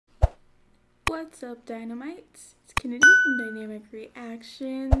What's up, Dynamites? It's Kennedy from Dynamic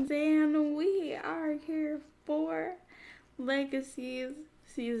Reactions, and we are here for Legacies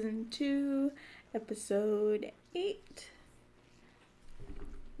Season 2, Episode 8.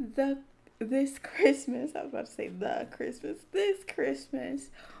 This Christmas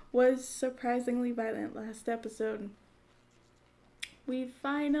was surprisingly violent last episode. We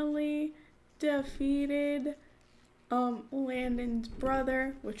finally defeated Landon's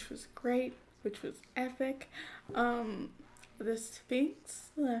brother, which was great, which was epic. The Sphinx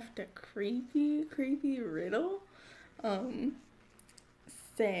left a creepy riddle,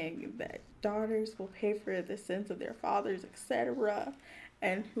 saying that daughters will pay for the sins of their fathers, etc.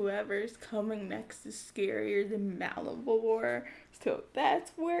 And whoever's coming next is scarier than Malivore. So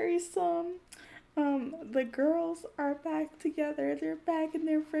that's worrisome. The girls are back together. They're back in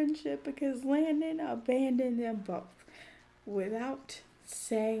their friendship because Landon abandoned them both without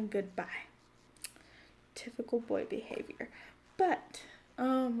saying goodbye. Typical boy behavior. But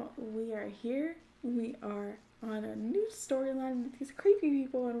we are here. We are on a new storyline with these creepy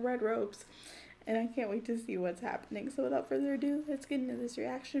people in red robes, and I can't wait to see what's happening. So without further ado, let's get into this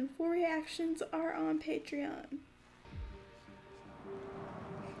reaction. Full reactions are on Patreon.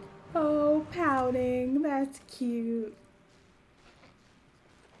 Oh, pouting. That's cute.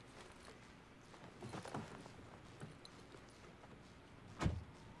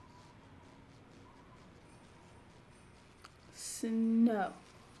 Snow.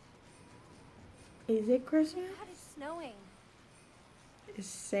 Is it Christmas? God, it's snowing. Is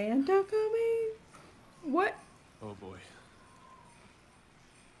Santa coming? What? Oh boy.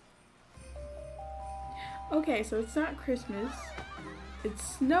 Okay, so it's not Christmas.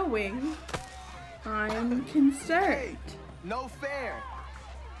 It's snowing. I'm concerned. Hey, no fair.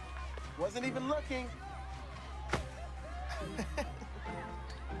 Wasn't even looking. What's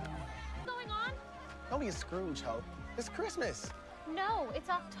going on? Don't be a Scrooge, Hope. It's Christmas. No, it's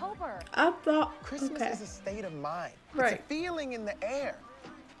October. I thought. Christmas Okay. is a state of mind. Right. It's a feeling in the air.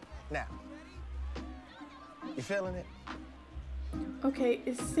 Now, you feeling it? Okay,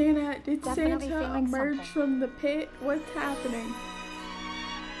 is Santa? Did Definitely Santa feeling emerge something. from the pit? What's happening?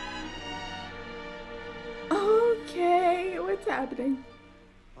 Okay, what's happening?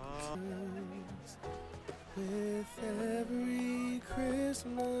 With every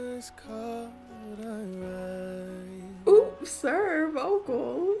Christmas card I write. Ooh, sir,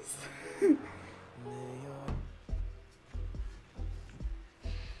 vocals.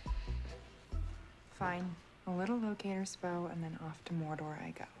 Fine. A little locator spo, and then off to Mordor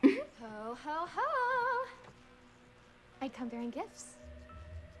I go. Ho, ho, ho. I come bearing gifts.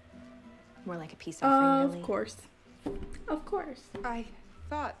 More like a peace offering, really. Of course. Of course. I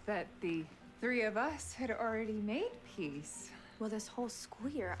thought that the three of us had already made peace. Well, this whole school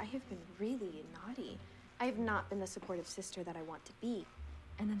year, I have been really naughty. I have not been the supportive sister that I want to be.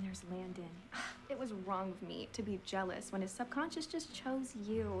 And then there's Landon. It was wrong of me to be jealous when his subconscious just chose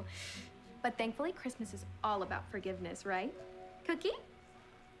you. But thankfully, Christmas is all about forgiveness, right? Cookie?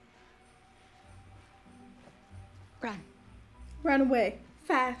 Run. Run away.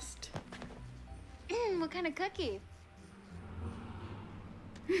 Fast. What kind of cookie?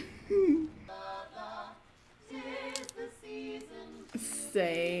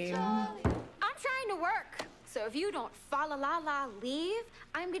 Same. I'm trying to work. So if you don't fa la la la leave,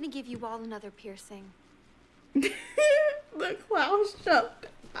 I'm gonna give you all another piercing. The clown jumped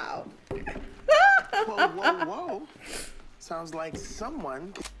out. Whoa. Sounds like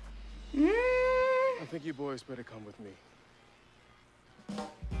someone. I think you boys better come with me.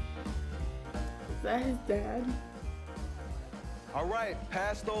 Is that his dad? All right,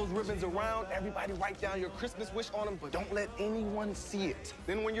 pass those ribbons around. Everybody write down your Christmas wish on them, but don't let anyone see it.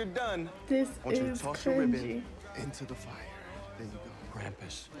 Then when you're done, This I want you to is toss your ribbon cringy. into the fire. There you go.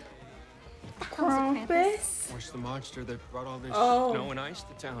 Krampus. Krampus? Where's the monster that brought all this Oh. snow and ice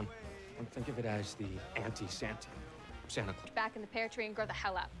to town? And think of it as the anti-Santa. Santa Claus. Back in the pear tree and grow the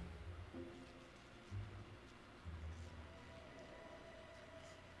hell up.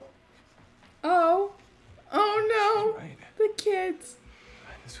 Oh. Oh no. Right. The kids.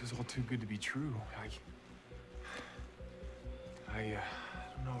 This was all too good to be true. I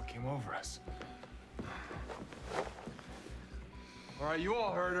don't know what came over us. All right, you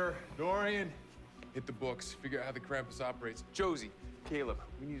all heard her. Dorian, hit the books. Figure out how the Krampus operates. Josie, Caleb,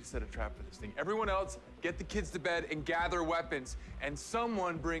 we need to set a trap for this thing. Everyone else, get the kids to bed and gather weapons. And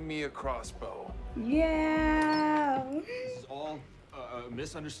someone bring me a crossbow. Yeah. This is all a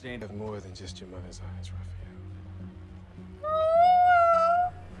misunderstanding. Have more than just your mother's eyes, Raphael.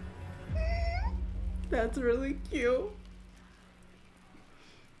 That's really cute.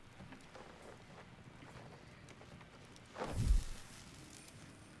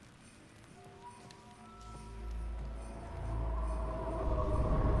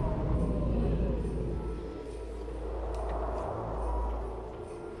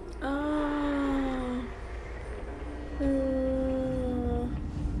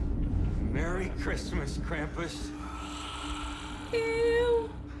 Christmas, Krampus. Ew.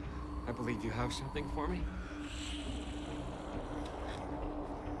 I believe you have something for me.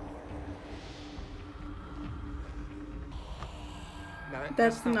 No,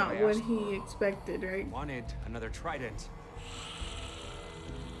 That's not not I what asked. he expected, right? Wanted another trident.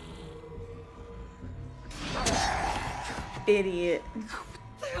 Idiot. What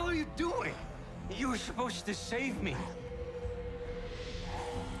the hell are you doing? You were supposed to save me.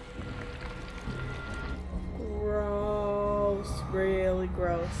 Gross. Really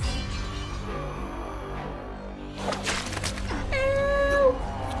gross. Ew.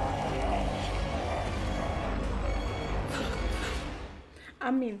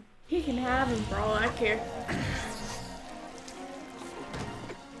 I mean, he can have him for all I care.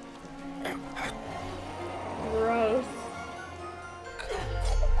 Gross.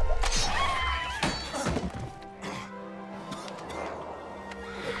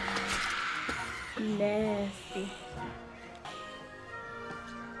 Nasty.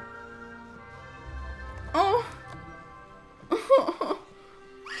 Oh.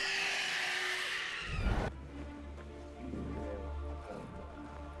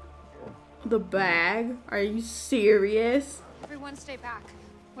 The bag? Are you serious? Everyone stay back.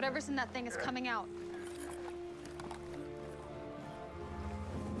 Whatever's in that thing is coming out.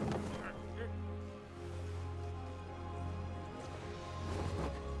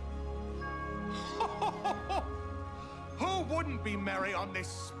 Who wouldn't be merry on this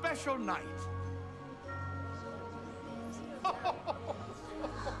special night?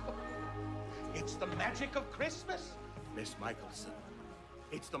 It's the magic of Christmas, Miss Michelson.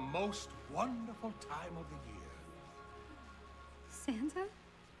 It's the most wonderful time of the year. Santa?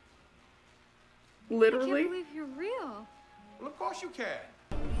 I Literally? can't believe you're real. Well, of course you can.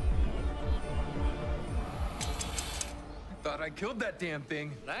 I thought I killed that damn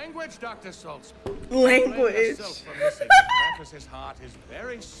thing. Language, Dr. Saltzman. Language. Blame yourself for missing. Krampus's heart is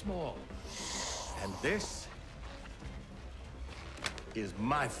very small. And this is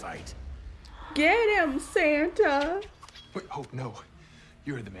my fight. Get him, Santa. Wait, oh no.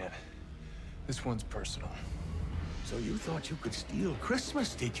 You're the man. This one's personal. So you thought you could steal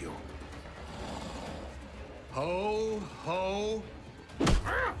Christmas, did you? Ho, ho.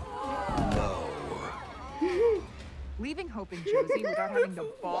 No. Leaving Hope and Josie without having the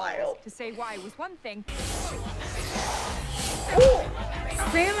balls Wild. to say why was one thing. Oh,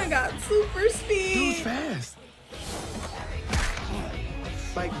 Santa got super Dude, speed. fast.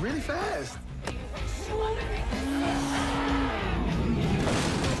 Like, really fast. This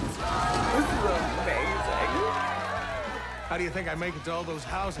is amazing. How do you think I make it to all those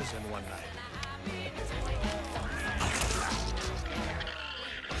houses in one night?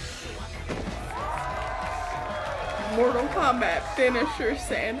 Mortal Kombat finisher,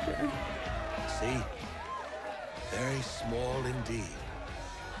 Santa. See? Very small indeed.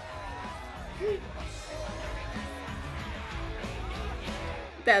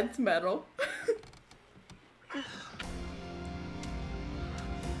 That's metal.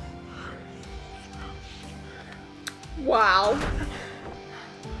 Wow.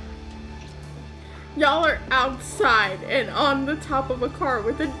 Y'all are outside and on the top of a car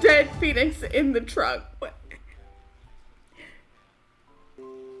with a dead phoenix in the trunk. What?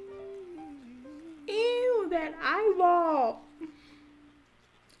 Ew, that eyeball.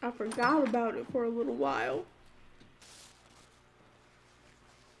 I forgot about it for a little while.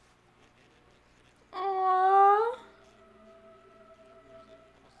 Aww.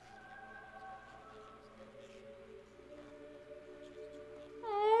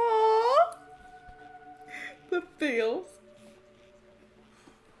 Aww. The feels.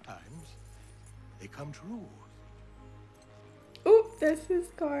 Times, they come true. Oop, that's his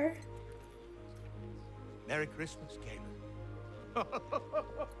car. Merry Christmas, Caleb.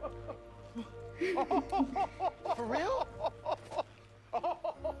 For real?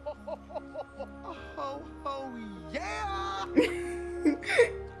 Oh, yeah!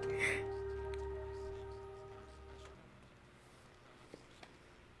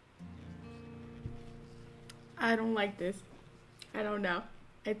 I don't like this. I don't know.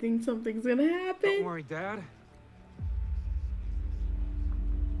 I think something's gonna happen. Don't worry, Dad.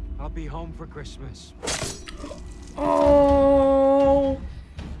 I'll be home for Christmas. Oh.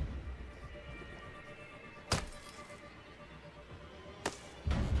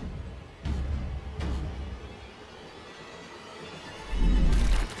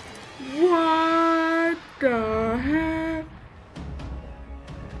 What the heck?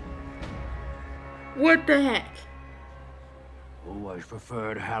 What the heck? Always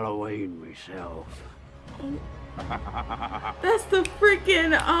preferred Halloween myself. That's the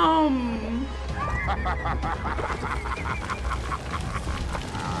freaking,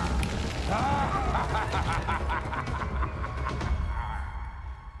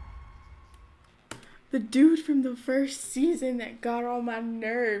 the dude from the first season that got on my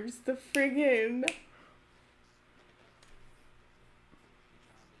nerves. The friggin'...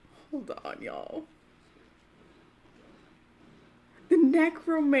 Hold on, y'all. The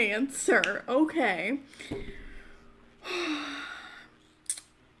necromancer. Okay.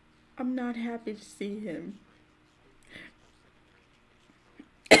 I'm not happy to see him.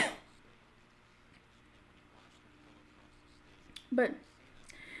 But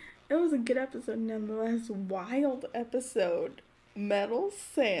it was a good episode nonetheless. Wild episode. Metal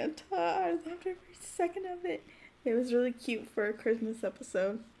Santa. I loved every second of it. It was really cute for a Christmas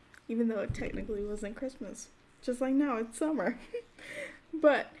episode. Even though it technically wasn't Christmas. Just like now, it's summer.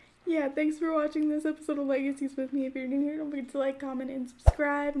 But, yeah, thanks for watching this episode of Legacies with me. If you're new here, don't forget to like, comment, and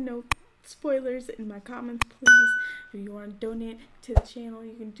subscribe. No spoilers in my comments, please. If you want to donate to the channel,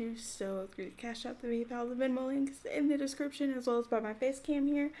 you can do so through the Cash App, the PayPal, the Venmo links in the description, as well as by my face cam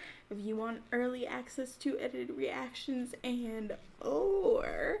here. If you want early access to edited reactions and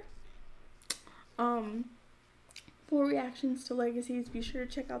or full reactions to Legacies, be sure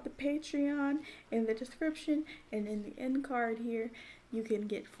to check out the Patreon in the description, and in the end card here you can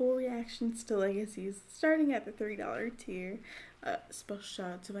get full reactions to Legacies starting at the $3 tier. Special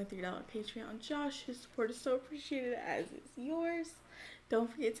shout out to my $3 Patreon Josh. His support is so appreciated, as is yours.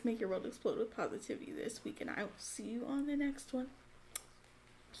 Don't forget to make your world explode with positivity this week, and I will see you on the next one.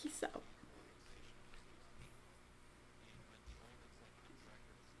 Peace out.